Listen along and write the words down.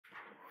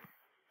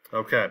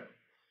Okay.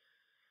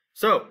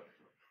 So,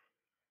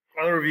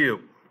 on the review,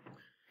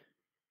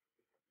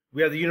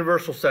 we have the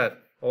universal set,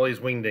 all these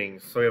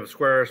wingdings. So we have a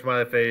square,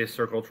 smiley face,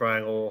 circle,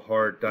 triangle,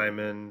 heart,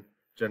 diamond,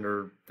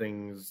 gender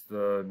things,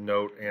 the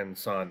note, and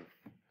sun.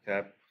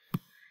 Okay.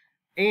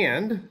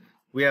 And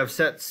we have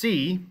set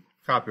C,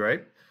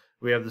 copyright.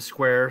 We have the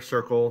square,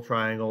 circle,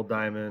 triangle,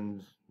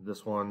 diamond,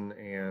 this one,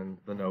 and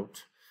the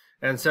note.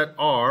 And set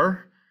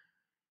R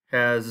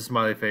has the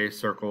smiley face,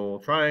 circle,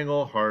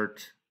 triangle,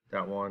 heart,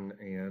 that one,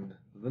 and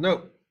the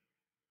note.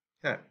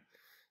 Okay.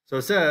 So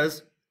it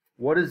says,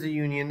 what is the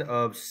union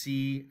of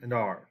C and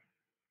R?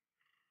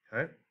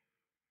 Okay.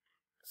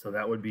 So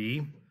that would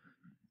be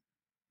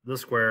the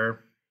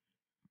square,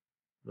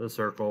 the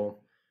circle,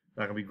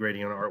 not going to be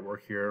grading on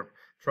artwork here.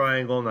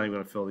 Triangle, not even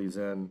going to fill these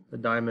in. The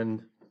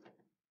diamond,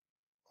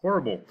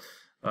 horrible.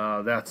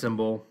 That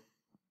symbol,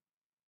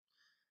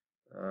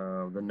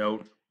 the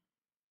note,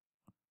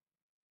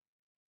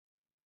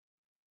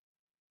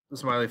 the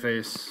smiley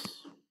face,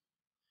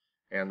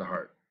 and the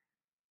heart.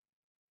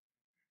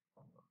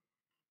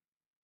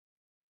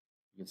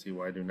 You can see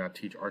why I do not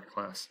teach art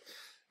class.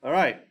 All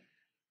right,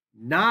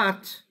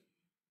 not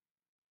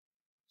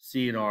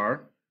C and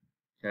R,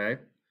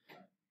 okay?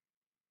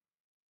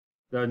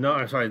 The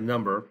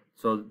number.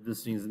 So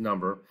this means the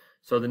number.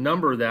 So the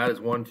number of that is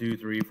 1, 2,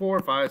 3, 4,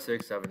 5,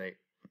 6, 7, 8.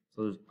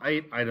 So there's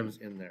 8 items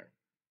in there.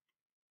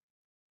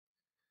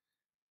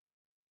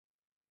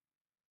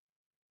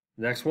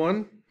 Next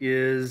one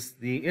is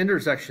the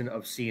intersection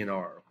of C and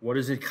R. What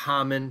is it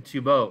common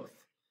to both?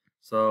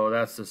 So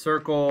that's the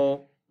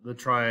circle, the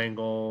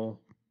triangle,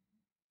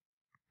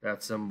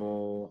 that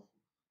symbol,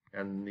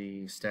 and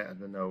the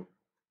note.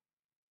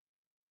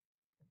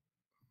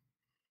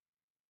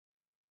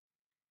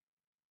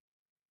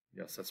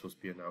 Yes, that's supposed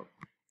to be a note.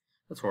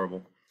 That's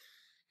horrible.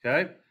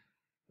 Okay.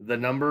 The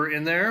number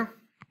in there,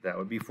 that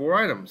would be 4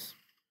 items.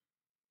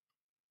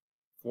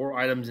 4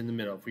 items in the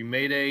middle. If we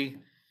made a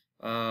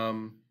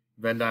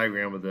Venn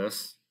diagram of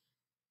this,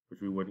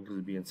 which we wouldn't because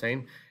it'd be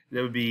insane,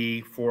 there would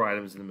be 4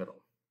 items in the middle.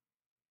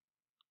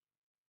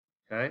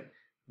 Okay.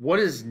 What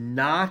is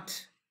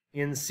not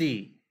in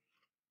C?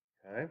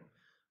 Okay.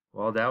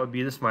 Well, that would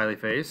be the smiley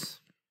face.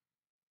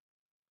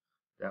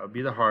 That would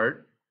be the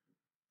heart.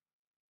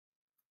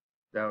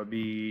 That would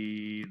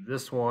be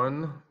this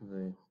one,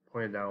 the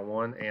pointed down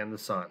one, and the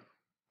sun.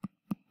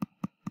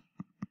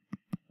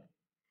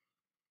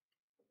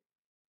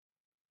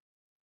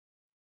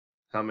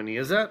 How many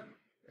is that?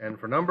 And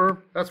for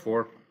number, that's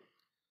 4.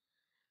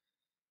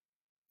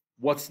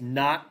 What's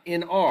not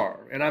in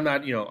R? And I'm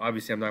not,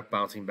 obviously I'm not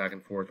bouncing back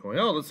and forth going,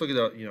 oh, let's look at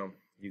the,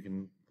 you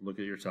can look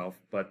at it yourself.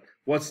 But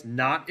what's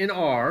not in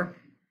R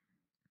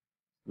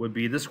would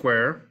be the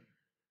square,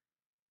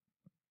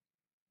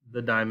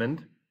 the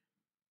diamond,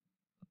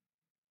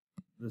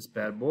 this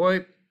bad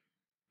boy,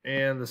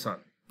 and the sun.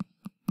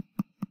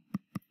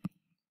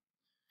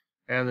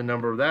 And the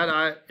number of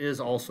that is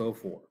also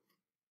 4.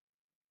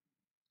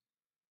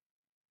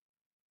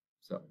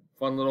 So,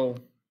 fun little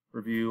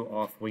review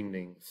off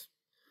wingdings.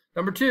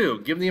 Number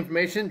 2, given the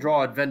information,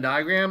 draw a Venn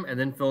diagram and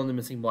then fill in the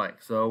missing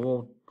blank. So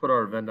we'll put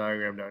our Venn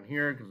diagram down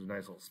here because there's a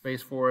nice little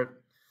space for it.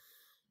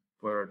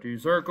 Put our 2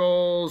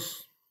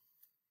 circles.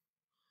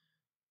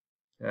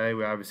 Okay,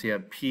 we obviously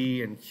have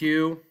P and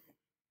Q.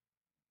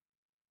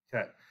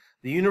 Okay,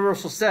 the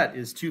universal set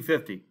is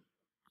 250.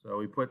 So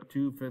we put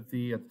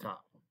 250 at the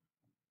top.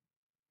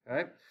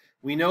 Okay,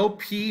 we know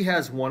P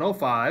has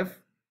 105.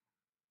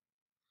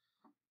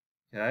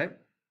 Okay,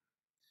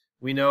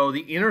 we know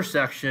the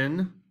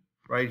intersection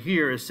right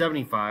here is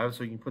 75,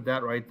 so you can put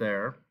that right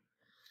there.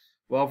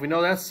 Well, if we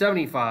know that's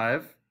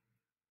 75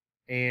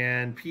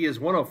 and P is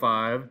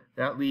 105,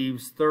 that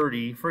leaves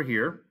 30 for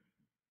here.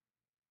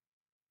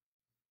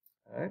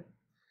 All right.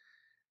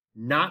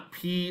 Not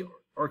P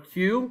or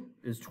Q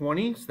is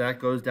 20, so that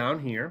goes down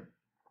here.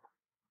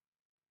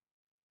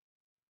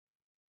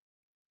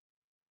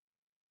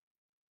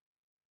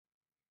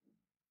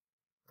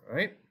 All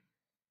right.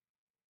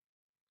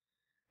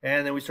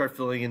 And then we start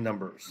filling in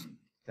numbers.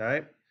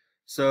 Okay.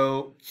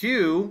 So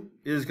Q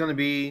is going to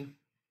be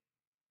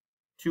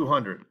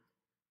 200.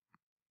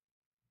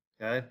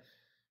 Okay.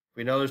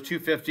 We know there's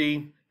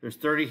 250. There's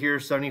 30 here,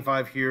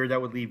 75 here.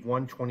 That would leave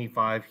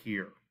 125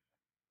 here.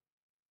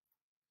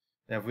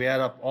 And if we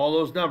add up all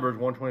those numbers,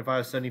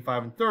 125,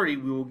 75, and 30,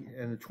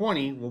 and the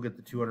 20, we'll get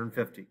the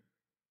 250.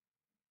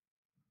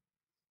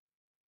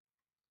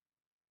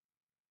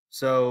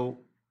 So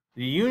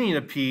the union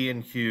of P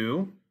and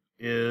Q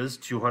is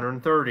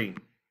 230.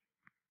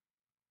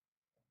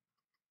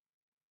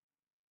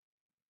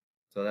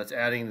 So that's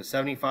adding the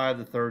 75,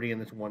 the 30,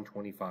 and the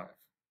 125.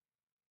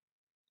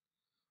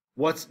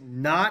 What's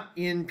not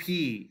in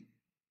P,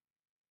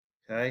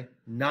 okay,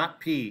 not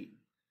P,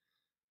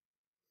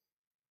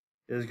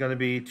 is going to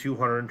be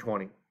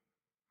 220.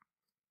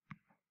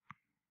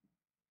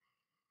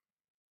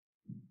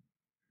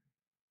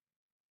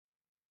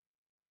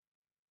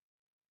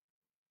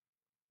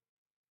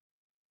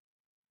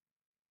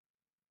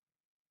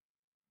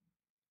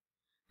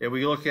 If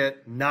we look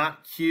at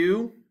not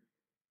Q,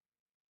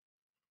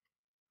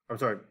 I'm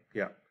sorry,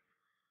 yeah.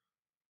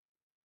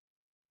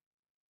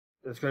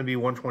 It's going to be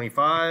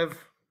 125.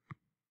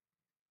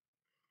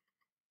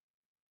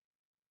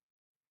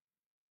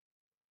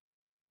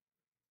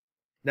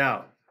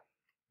 Now,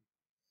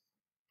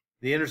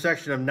 the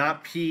intersection of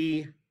not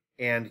P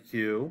and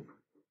Q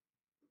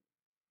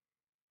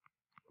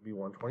will be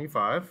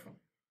 125.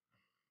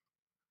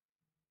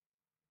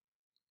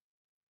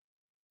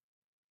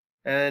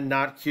 And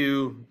not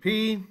Q,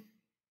 P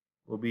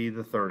will be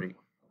the 30.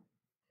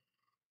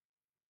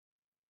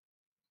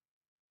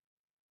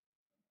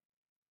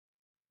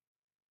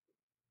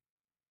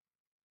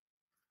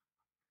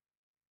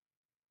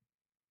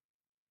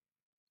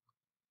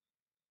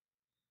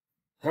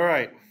 All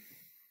right.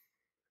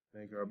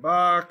 Make our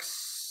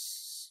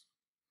box.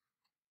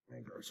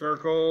 Make our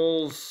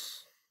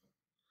circles.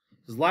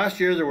 Because last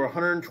year there were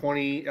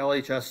 120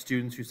 LHS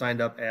students who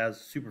signed up as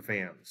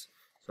superfans.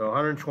 So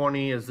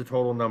 120 is the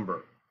total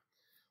number.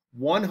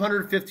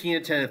 115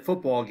 attended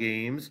football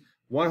games.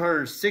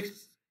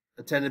 106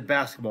 attended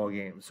basketball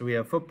games. So we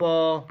have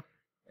football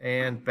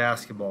and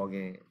basketball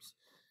games.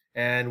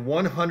 And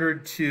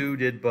 102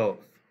 did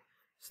both.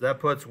 So that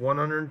puts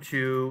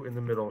 102 in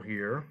the middle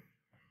here.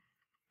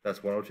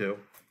 That's 102.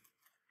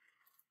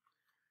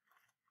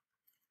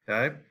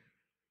 Okay.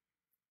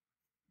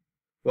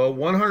 Well,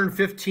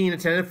 115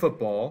 attended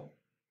football.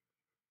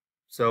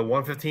 So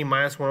 115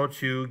 minus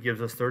 102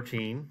 gives us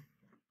 13.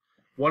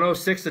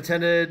 106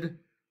 attended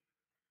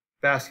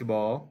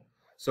basketball.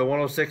 So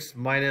 106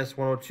 minus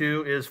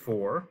 102 is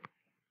 4.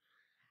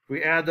 If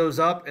we add those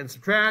up and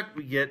subtract,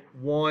 we get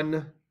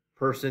one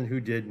person who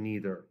did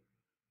neither.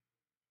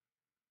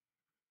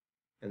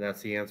 And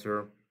that's the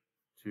answer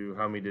to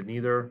how many did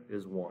neither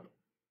is 1.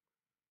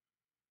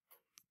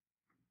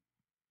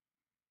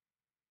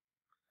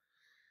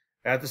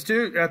 At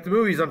the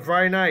movies on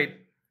Friday night,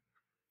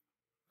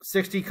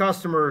 60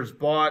 customers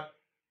bought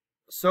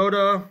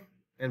soda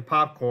and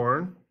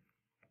popcorn,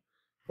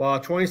 while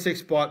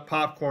 26 bought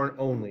popcorn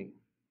only.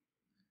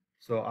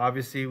 So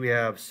obviously we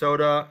have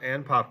soda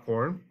and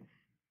popcorn.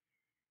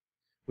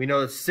 We know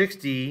that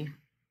 60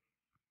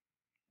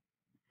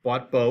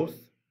 bought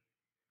both.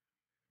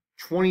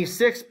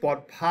 26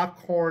 bought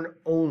popcorn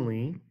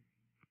only.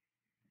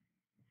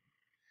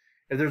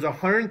 If there's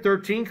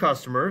 113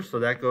 customers, so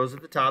that goes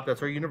at the top,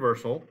 that's our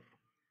universal,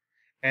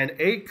 and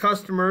 8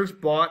 customers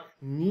bought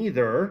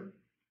neither,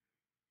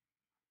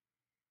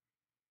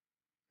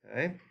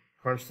 okay,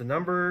 crunch the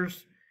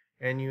numbers,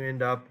 and you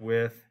end up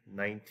with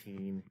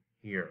 19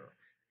 here.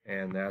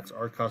 And that's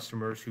our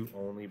customers who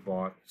only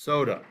bought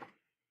soda.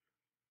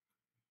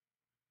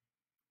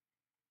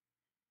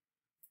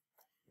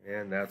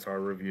 And that's our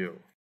review.